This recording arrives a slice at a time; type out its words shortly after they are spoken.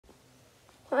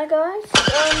Hi guys,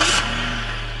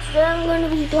 today I'm going to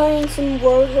be playing some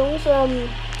Roblox.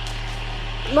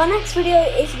 My next video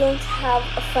is going to have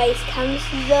a face cam. This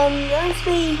is going to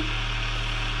be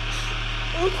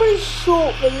a pretty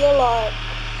short video, like,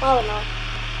 I don't know.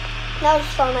 Now I'll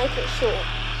just try and make it short.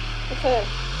 Okay,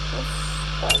 let's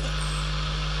try this.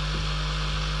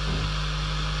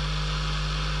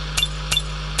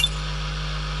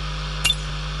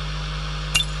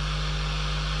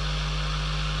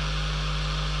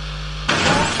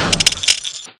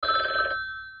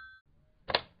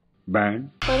 Bad.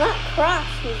 Well, that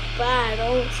crash was bad,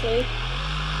 honestly.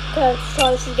 Okay, let's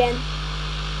try this again.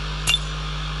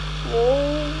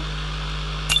 Whoa.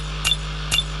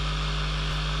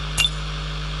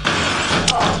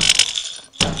 Oh.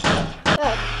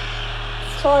 Okay.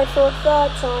 Let's try for a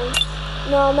third time.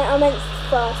 No, I meant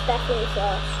first, definitely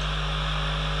first.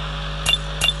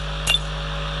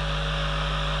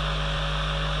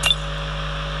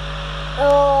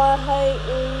 Oh, I hate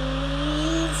these.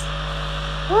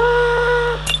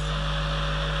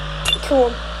 Come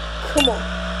on, come on.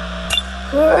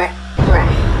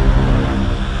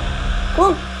 Come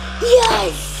on,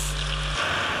 yes!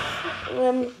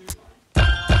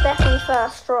 Definitely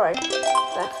first try,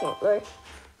 definitely.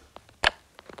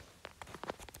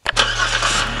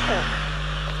 Okay.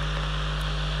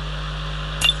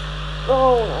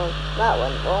 Oh no, that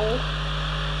went wrong.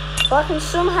 If I can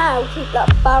somehow keep that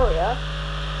barrier,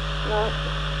 no.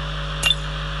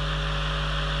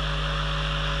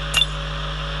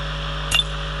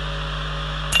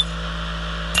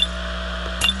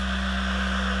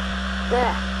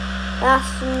 There,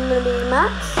 that's gonna be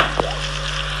max.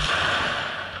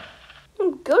 I'm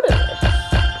good at this.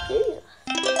 Jesus.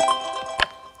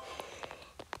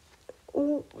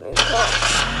 Ooh, there we go.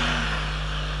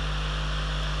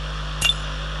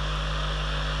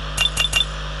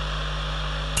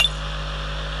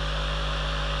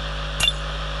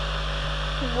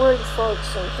 I'm really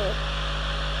focusing here.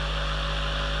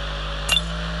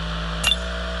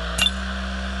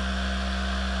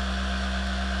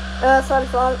 Sorry,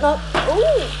 no.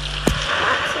 Ooh,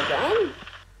 max again.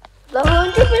 The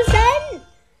 100%.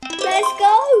 Let's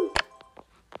go.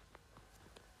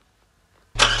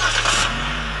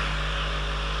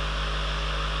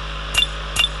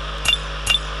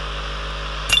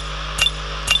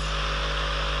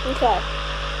 Okay.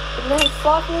 We're gonna have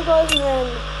 5 more guys and then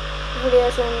the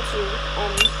video's going to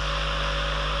end.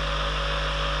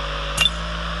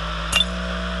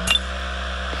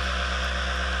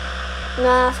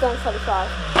 Nah, it's going 35.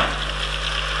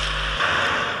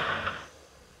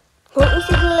 But at least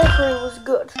the delivery was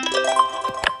good.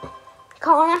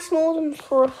 Can't ask more than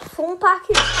for a full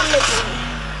package delivery.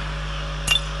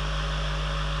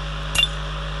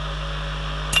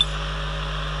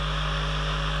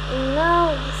 And now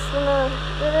we're just gonna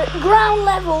do it ground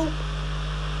level.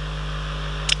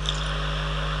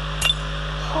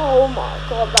 Oh my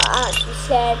god, that actually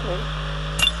scared me.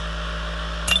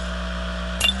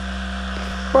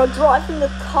 Bro, driving the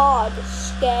car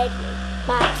just scared me.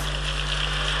 Max.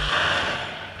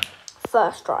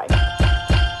 First try.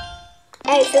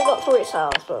 Hey, still got 3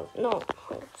 stars, but not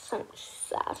 100%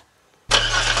 sad.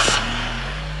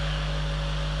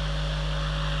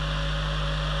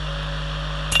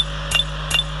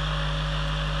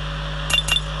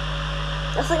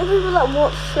 I think people that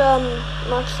watch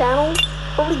my channel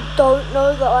probably don't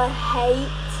know that I hate,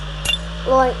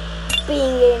 like,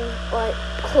 being in, like,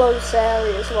 close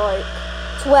areas, like,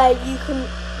 to where you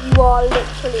are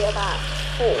literally about to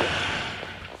fall,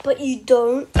 but you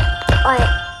don't. I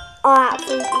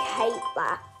absolutely hate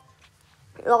that,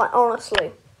 like,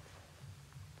 honestly.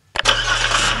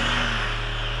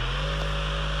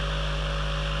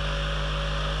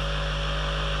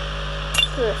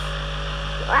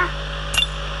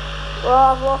 Well,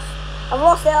 I've lost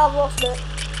it.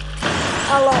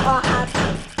 I had to.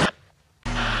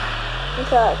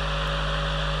 Okay.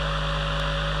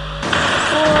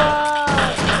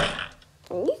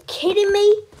 Are you kidding me?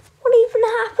 What even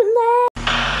happened there?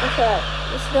 Okay,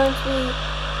 this is going to be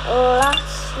our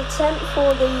last attempt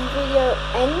before the video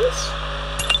ends.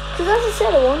 Because as I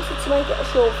said, I wanted to make it a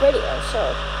short video, so.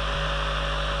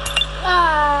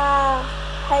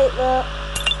 Hate that.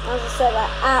 As I said, I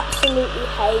absolutely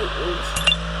hate these.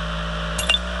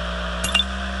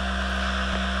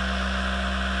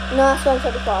 No, that's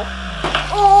 135.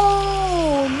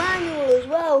 Oh, manual as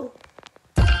well.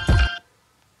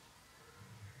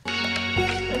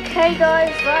 Okay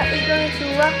guys, that is going to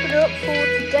wrap it up for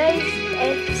today's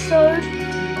episode.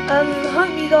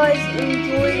 Hope you guys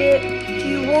enjoyed it. If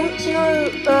you want to know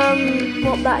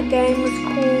what that game was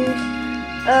called,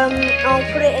 I'll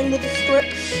put it in the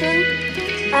description.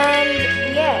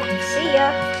 And yeah, see ya.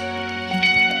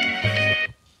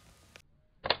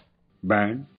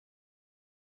 Ban.